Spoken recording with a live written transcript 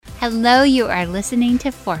Hello, you are listening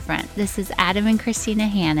to Forefront. This is Adam and Christina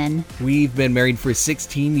Hannon. We've been married for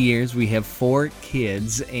 16 years. We have 4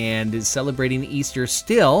 kids and is celebrating Easter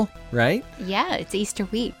still, right? Yeah, it's Easter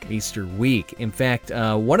week. Easter week. In fact,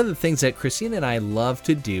 one of the things that Christina and I love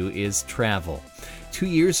to do is travel. 2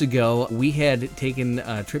 years ago, we had taken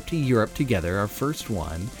a trip to Europe together, our first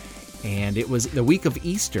one, and it was the week of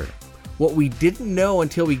Easter. What we didn't know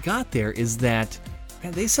until we got there is that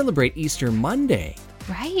they celebrate Easter Monday.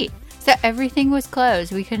 Right. So everything was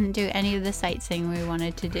closed. We couldn't do any of the sightseeing we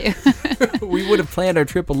wanted to do. We would have planned our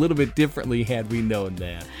trip a little bit differently had we known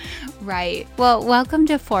that. Right. Well, welcome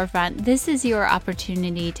to Forefront. This is your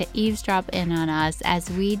opportunity to eavesdrop in on us as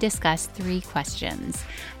we discuss 3 questions.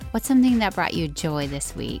 What's something that brought you joy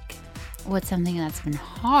this week? What's something that's been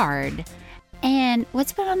hard? And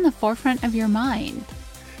what's been on the forefront of your mind?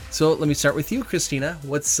 So let me start with you, Christina.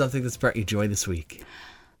 What's something that's brought you joy this week?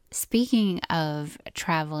 Speaking of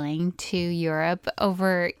traveling to Europe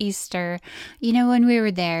over Easter, you know, when we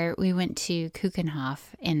were there, we went to Keukenhof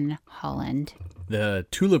in Holland. The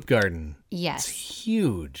tulip garden. Yes. It's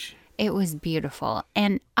huge. It was beautiful.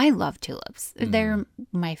 And I love tulips. They're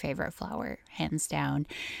my favorite flower, hands down.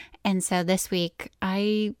 And so this week,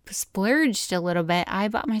 I splurged a little bit. I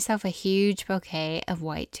bought myself a huge bouquet of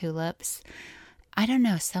white tulips. I don't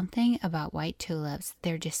know, something about white tulips.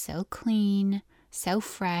 They're just so clean, so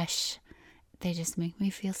fresh. They just make me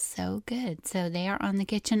feel so good. So they are on the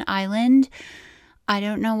kitchen island. I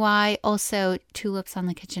don't know why. Also, tulips on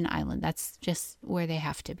the kitchen island. That's just where they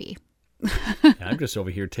have to be. I'm just over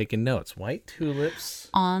here taking notes. White tulips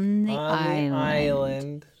on the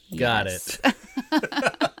island. Got Yes. it.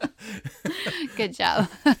 Good job.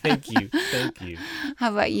 Thank you. Thank you.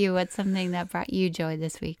 How about you? What's something that brought you joy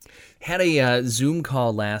this week? Had a Zoom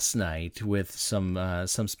call last night with some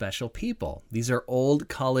special people. These are old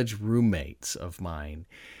college roommates of mine.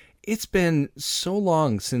 It's been so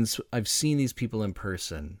long since I've seen these people in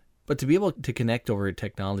person. But to be able to connect over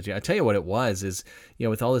technology, I tell you what it was is, you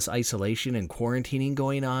know, with all this isolation and quarantining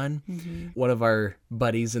going on, one of our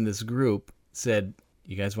buddies in this group said,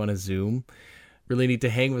 "You guys want to Zoom? Really need to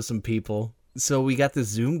hang with some people." So we got the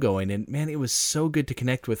Zoom going, and man, it was so good to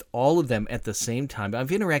connect with all of them at the same time. I've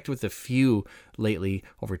interacted with a few lately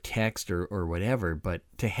over text or whatever, but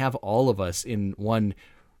to have all of us in one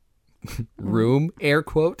room, air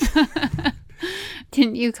quote.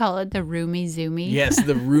 Didn't you call it the roomy zoomy? Yes,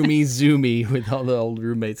 the roomy zoomy with all the old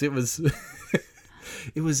roommates. It was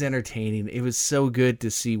it was entertaining. It was so good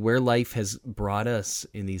to see where life has brought us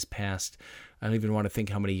in these past, I don't even want to think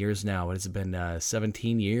how many years now. What has it been?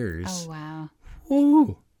 17 years. Oh, wow.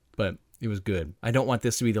 Woo! But it was good. I don't want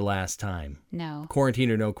this to be the last time. No.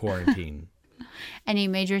 Quarantine or no quarantine. Any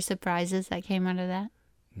major surprises that came out of that?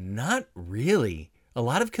 Not really. A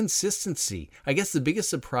lot of consistency. I guess the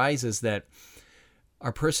biggest surprise is that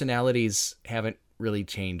our personalities haven't really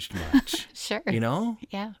changed much. Sure. You know?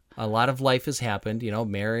 Yeah. A lot of life has happened, you know,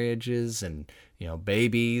 marriages and, you know,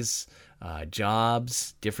 babies,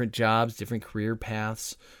 jobs, different career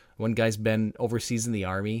paths. One guy's been overseas in the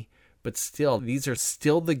Army, but still, these are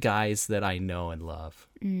still the guys that I know and love.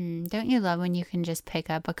 Don't you love when you can just pick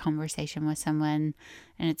up a conversation with someone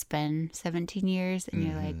and it's been 17 years and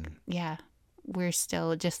you're like, yeah, we're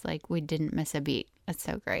still just like we didn't miss a beat. That's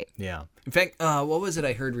so great. Yeah. In fact, what was it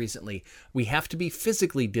I heard recently? We have to be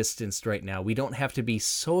physically distanced right now. We don't have to be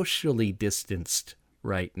socially distanced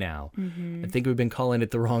right now. I think we've been calling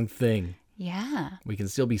it the wrong thing. Yeah. We can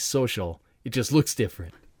still be social. It just looks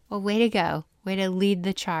different. Well, way to go. Way to lead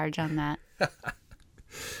the charge on that.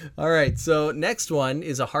 All right. So next one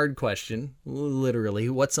is a hard question. Literally,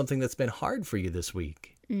 what's something that's been hard for you this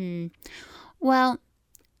week? Well,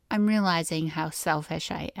 I'm realizing how selfish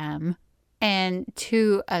I am. And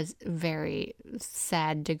to a very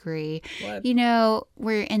sad degree. What? You know,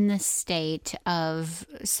 we're in the state of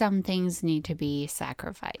some things need to be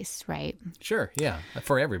sacrificed, right? Sure, yeah,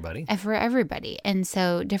 for everybody. For everybody. And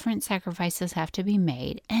so different sacrifices have to be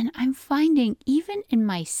made. And I'm finding even in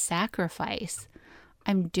my sacrifice,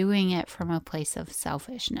 I'm doing it from a place of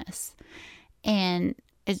selfishness. And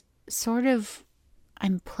it's sort of,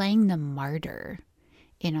 I'm playing the martyr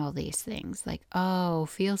in all these things, like, oh,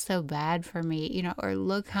 feel so bad for me, you know, or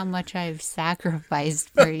look how much I've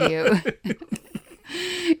sacrificed for you,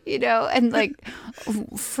 you know, and like,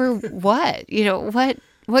 for what, you know,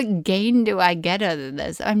 what gain do I get out of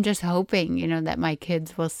this? I'm just hoping, you know, that my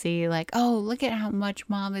kids will see like, oh, look at how much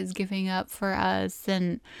mom is giving up for us.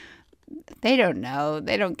 And they don't know.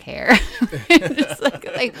 They don't care. Just like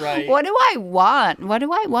Right. What do I want? What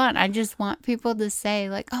do I want? I just want people to say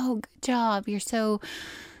like, oh, good job. You're so,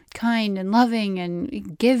 kind and loving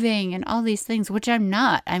and giving and all these things, which I'm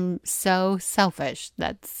not. I'm so selfish.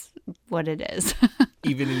 That's what it is.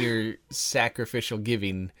 Even in your sacrificial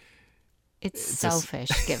giving, it's selfish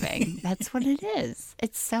giving. That's what it is.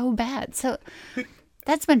 It's so bad. So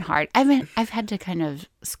that's been hard. I've had to kind of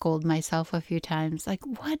scold myself a few times. Like,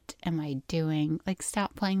 what am I doing? Like,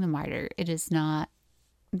 stop playing the martyr.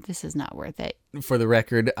 This is not worth it. For the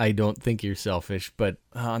record, I don't think you're selfish, but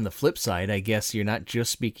on the flip side, I guess you're not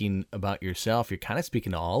just speaking about yourself. You're kind of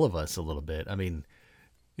speaking to all of us a little bit. I mean,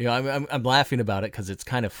 you know, I'm laughing about it because it's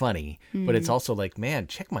kind of funny, but it's also like, man,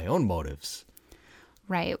 check my own motives.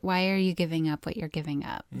 Right. Why are you giving up what you're giving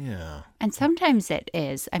up? Yeah. And sometimes it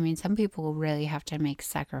is. I mean, some people really have to make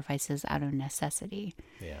sacrifices out of necessity.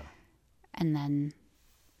 Yeah. And then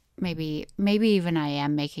maybe even I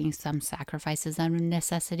am making some sacrifices out of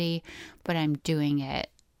necessity, but I'm doing it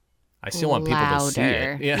I still want people to see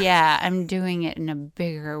it. Yeah, I'm doing it in a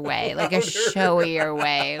bigger way, like a showier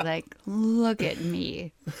way. Like, look at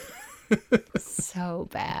me. So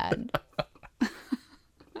bad.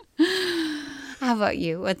 How about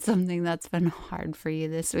you? What's something that's been hard for you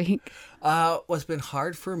this week? What's been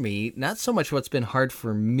hard for me, not so much what's been hard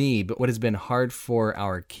for me, but what has been hard for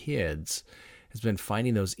our kids has been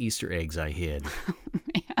finding those Easter eggs I hid. Oh,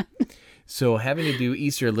 man. So having to do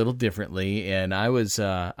Easter a little differently, and I was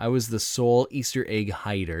the sole Easter egg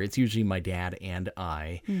hider. It's usually my dad and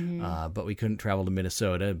I, but we couldn't travel to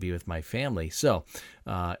Minnesota and be with my family. So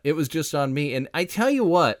it was just on me. And I tell you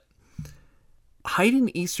what, hiding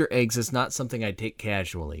Easter eggs is not something I take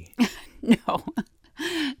casually. No,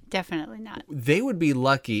 definitely not. They would be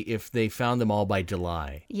lucky if they found them all by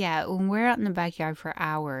July. Yeah, when we're out in the backyard for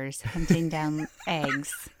hours hunting down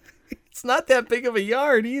eggs. It's not that big of a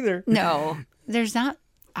yard either. No, there's not.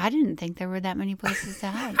 I didn't think there were that many places to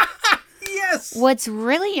hide. Yes. What's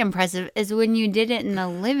really impressive is when you did it in the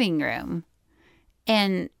living room.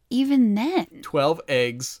 And even then, 12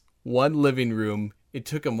 eggs, one living room. It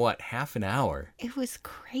took them, half an hour? It was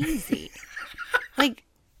crazy. Like,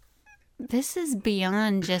 this is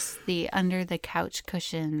beyond just the under the couch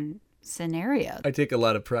cushion scenario. I take a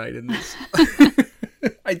lot of pride in this.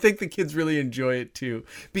 I think the kids really enjoy it too.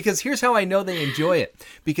 Because here's how I know they enjoy it.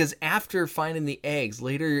 Because after finding the eggs,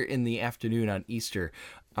 later in the afternoon on Easter,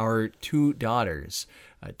 our two daughters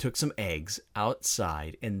took some eggs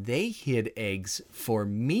outside and they hid eggs for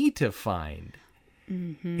me to find.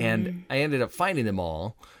 Mm-hmm. And I ended up finding them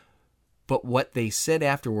all. But what they said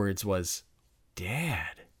afterwards was,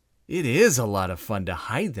 Dad, it is a lot of fun to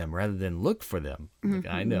hide them rather than look for them. Like,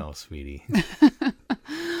 I know, sweetie.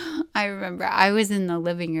 I remember I was in the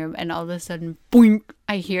living room and all of a sudden, boink,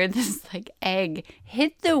 I hear this egg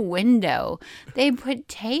hit the window. They put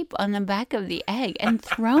tape on the back of the egg and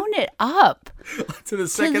thrown it up to the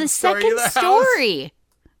second story of the house.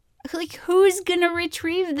 Like, who's going to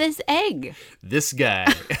retrieve this egg? This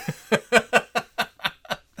guy.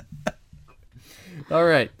 All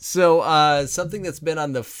right. So something that's been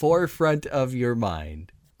on the forefront of your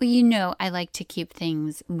mind. Well, I like to keep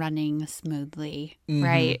things running smoothly,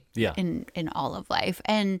 right? Yeah. In all of life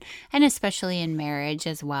and especially in marriage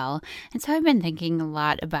as well. And so I've been thinking a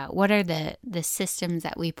lot about what are the systems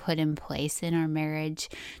that we put in place in our marriage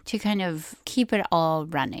to kind of keep it all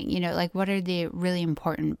running. Like what are the really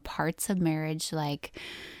important parts of marriage, like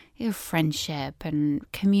friendship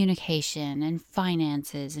and communication and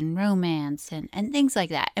finances and romance and things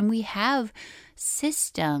like that. And we have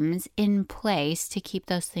systems in place to keep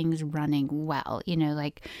those things running well.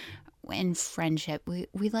 Like in friendship,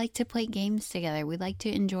 we like to play games together. We like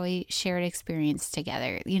to enjoy shared experience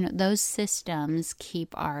together. Those systems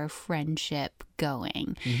keep our friendship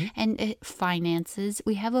going. Mm-hmm. And finances,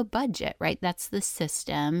 we have a budget, right? That's the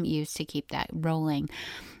system used to keep that rolling.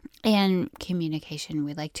 And communication,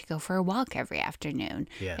 we like to go for a walk every afternoon.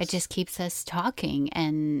 Yes. It just keeps us talking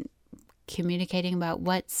and communicating about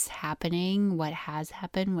what's happening, what has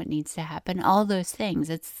happened, what needs to happen, all those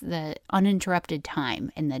things. It's the uninterrupted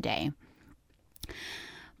time in the day.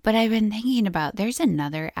 But I've been thinking about, there's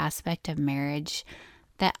another aspect of marriage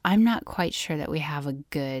that I'm not quite sure that we have a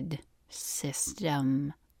good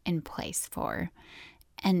system in place for.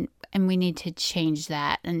 And we need to change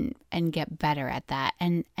that and get better at that.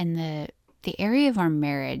 And the area of our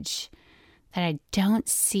marriage that I don't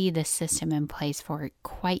see the system in place for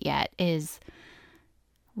quite yet is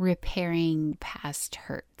repairing past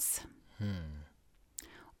hurts.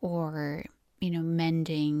 Or,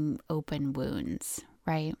 mending open wounds,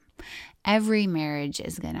 right? Every marriage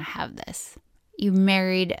is going to have this. You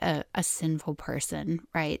married a sinful person,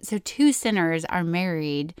 right? So two sinners are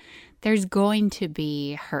married. There's going to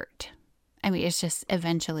be hurt. I mean, it's just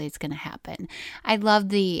eventually it's going to happen. I love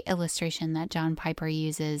the illustration that John Piper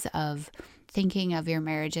uses of thinking of your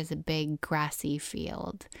marriage as a big grassy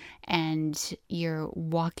field, and you're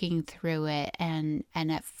walking through it, and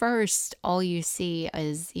at first all you see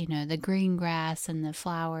is, you know, the green grass and the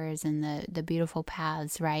flowers and the beautiful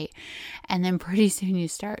paths, right? And then pretty soon you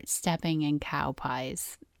start stepping in cow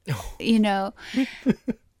pies, you know?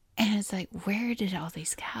 And it's like, where did all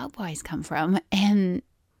these cow pies come from? And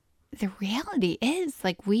the reality is,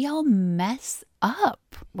 like, we all mess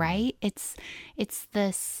up, right? It's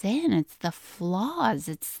the sin, it's the flaws,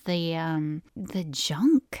 it's the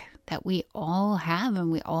junk that we all have and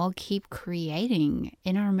we all keep creating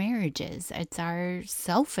in our marriages. It's our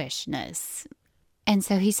selfishness. And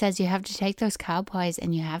so he says you have to take those cow pies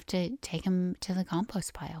and you have to take them to the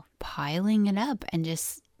compost pile, piling it up and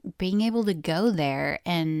just being able to go there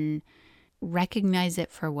and recognize it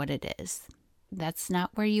for what it is. That's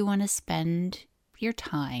not where you want to spend your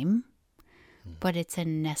time, but it's a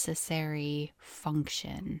necessary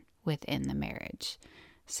function within the marriage.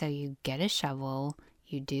 So you get a shovel,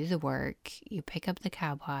 you do the work, you pick up the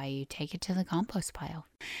cow pie, you take it to the compost pile.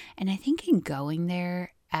 And I think in going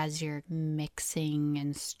there, as you're mixing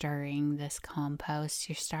and stirring this compost,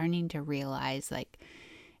 you're starting to realize, like,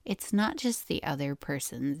 it's not just the other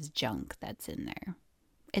person's junk that's in there.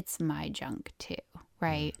 It's my junk too,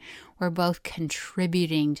 right? We're both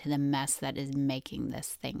contributing to the mess that is making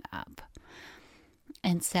this thing up.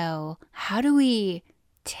 And so how do we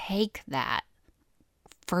take that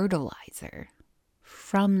fertilizer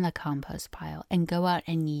from the compost pile and go out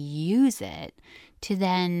and use it to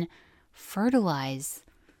then fertilize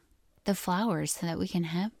the flowers so that we can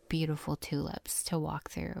have beautiful tulips to walk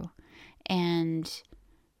through and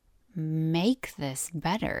make this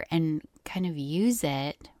better and kind of use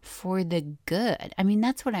it for the good? I mean,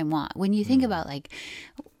 that's what I want. When you think about, like,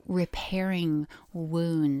 repairing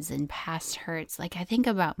wounds and past hurts, like, I think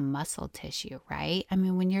about muscle tissue, right? I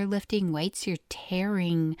mean, when you're lifting weights, you're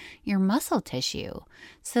tearing your muscle tissue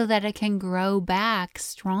so that it can grow back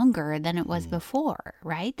stronger than it was before,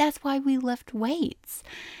 right? That's why we lift weights.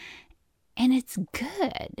 And it's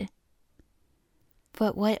good.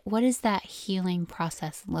 But what does that healing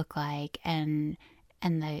process look like? And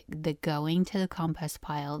the going to the compost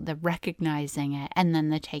pile, the recognizing it, and then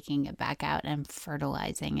the taking it back out and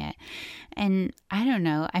fertilizing it. And I don't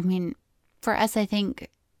know. I mean, for us, I think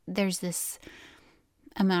there's this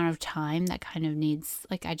amount of time that kind of needs,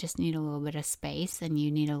 like, I just need a little bit of space and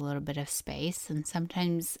you need a little bit of space. And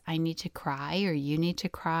sometimes I need to cry or you need to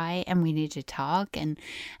cry and we need to talk and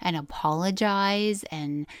apologize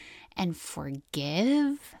and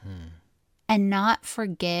forgive. And not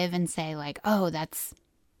forgive and say, like, oh,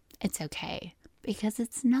 it's okay. Because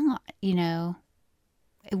it's not, you know.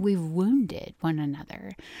 We've wounded one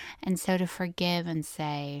another. And so to forgive and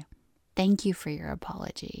say, thank you for your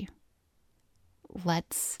apology.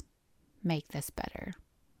 Let's make this better.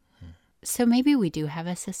 So maybe we do have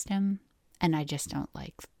a system, and I just don't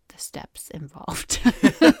like the steps involved.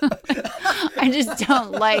 I just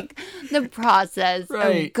don't like the process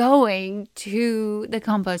of going to the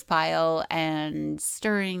compost pile and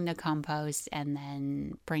stirring the compost and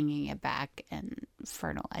then bringing it back and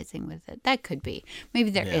fertilizing with it. That could be. Maybe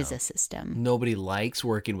there is a system. Nobody likes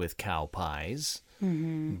working with cow pies,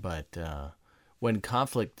 but when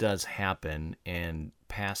conflict does happen and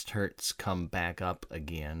past hurts come back up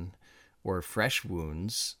again or fresh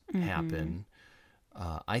wounds happen,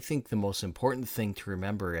 I think the most important thing to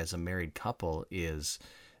remember as a married couple is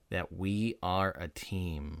that we are a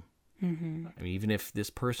team. I mean, even if this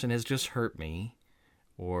person has just hurt me,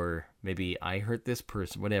 or maybe I hurt this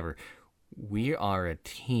person, whatever, we are a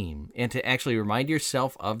team. And to actually remind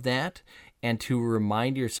yourself of that, and to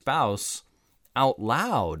remind your spouse out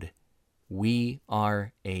loud, we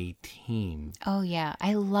are a team. Oh, yeah.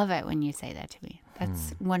 I love it when you say that to me.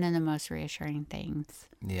 That's one of the most reassuring things.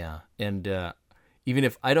 Yeah. And even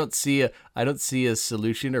if I don't see a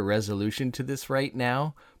solution or resolution to this right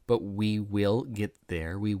now, but we will get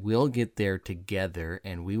there. We will get there together,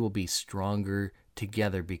 and we will be stronger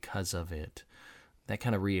together because of it. That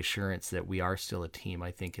kind of reassurance that we are still a team,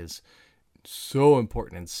 I think, is so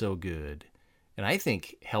important and so good. And I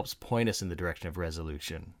think helps point us in the direction of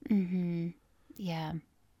resolution. Yeah.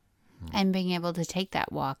 And being able to take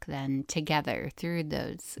that walk then together through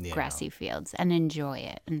those grassy fields and enjoy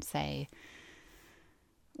it and say,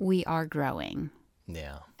 we are growing.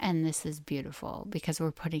 Yeah. And this is beautiful because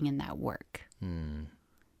we're putting in that work. And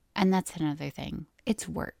that's another thing. It's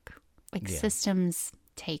work. Like systems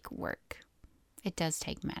take work. It does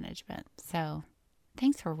take management. So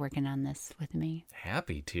thanks for working on this with me.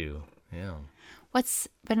 Happy to. Yeah. What's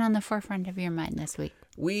been on the forefront of your mind this week?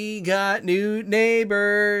 We got new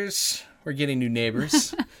neighbors. We're getting new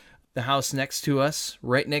neighbors. The house next to us,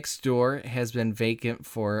 right next door, has been vacant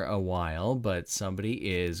for a while, but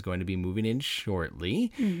somebody is going to be moving in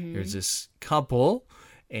shortly. Mm-hmm. There's this couple,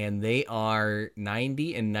 and they are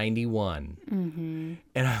 90 and 91. Mm-hmm.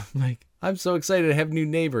 And I'm like, I'm so excited to have new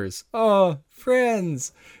neighbors. Oh,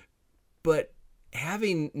 friends. But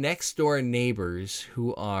having next door neighbors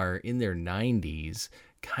who are in their 90s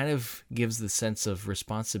kind of gives the sense of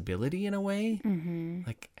responsibility in a way. Mm-hmm.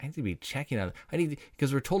 Like, I need to be checking on,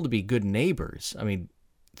 because we're told to be good neighbors. I mean,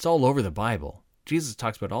 it's all over the Bible. Jesus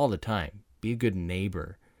talks about it all the time. Be a good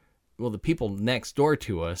neighbor. Well, the people next door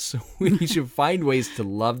to us, we should find ways to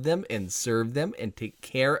love them and serve them and take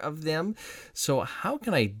care of them. So how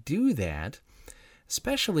can I do that?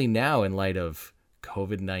 Especially now in light of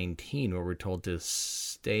COVID-19, where we're told to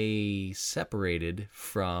stay separated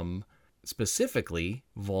from specifically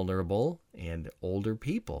vulnerable and older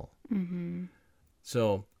people. Mm-hmm.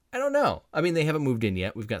 So I don't know. I mean, they haven't moved in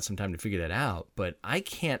yet. We've got some time to figure that out. But I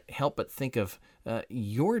can't help but think of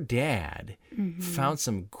your dad found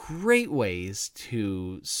some great ways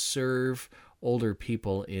to serve older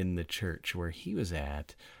people in the church where he was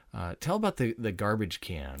at. Tell about the garbage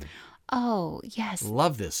can. Oh, yes.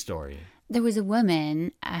 Love this story. There was a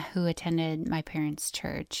woman who attended my parents'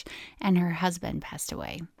 church, and her husband passed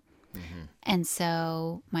away. Mm-hmm. And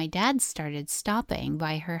so my dad started stopping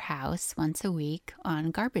by her house once a week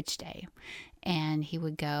on garbage day. And he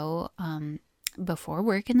would go before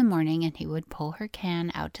work in the morning, and he would pull her can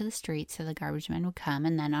out to the street so the garbage man would come.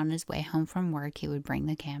 And then on his way home from work, he would bring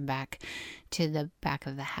the can back to the back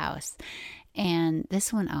of the house. And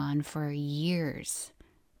this went on for years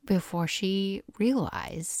before she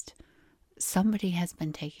realized somebody has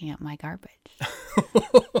been taking up my garbage.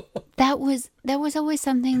 That was always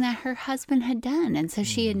something that her husband had done. And so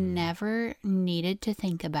she had never needed to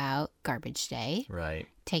think about garbage day. Right.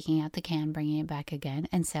 Taking out the can, bringing it back again.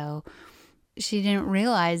 And so she didn't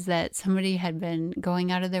realize that somebody had been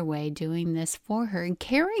going out of their way doing this for her and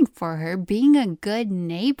caring for her, being a good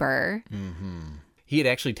neighbor. Mm-hmm. He had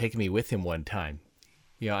actually taken me with him one time.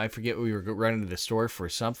 You know, I forget, we were running to the store for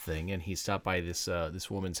something, and he stopped by this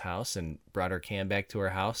woman's house and brought her can back to her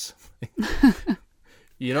house.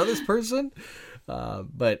 You know this person?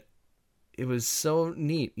 But it was so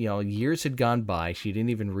neat. You know, years had gone by. She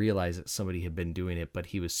didn't even realize that somebody had been doing it, but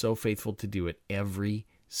he was so faithful to do it every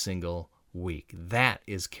single week. That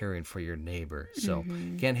is caring for your neighbor. So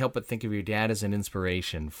can't help but think of your dad as an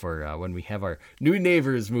inspiration for when we have our new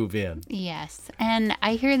neighbors move in. Yes. And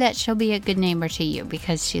I hear that she'll be a good neighbor to you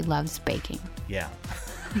because she loves baking. Yeah.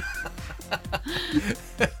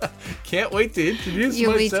 Can't wait to introduce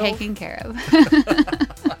You'll myself. You'll be taken care of.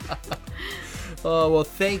 Oh, well,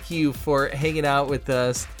 thank you for hanging out with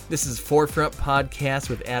us. This is Forefront Podcast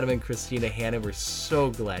with Adam and Christina Hannon. We're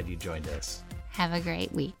so glad you joined us. Have a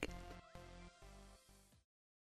great week.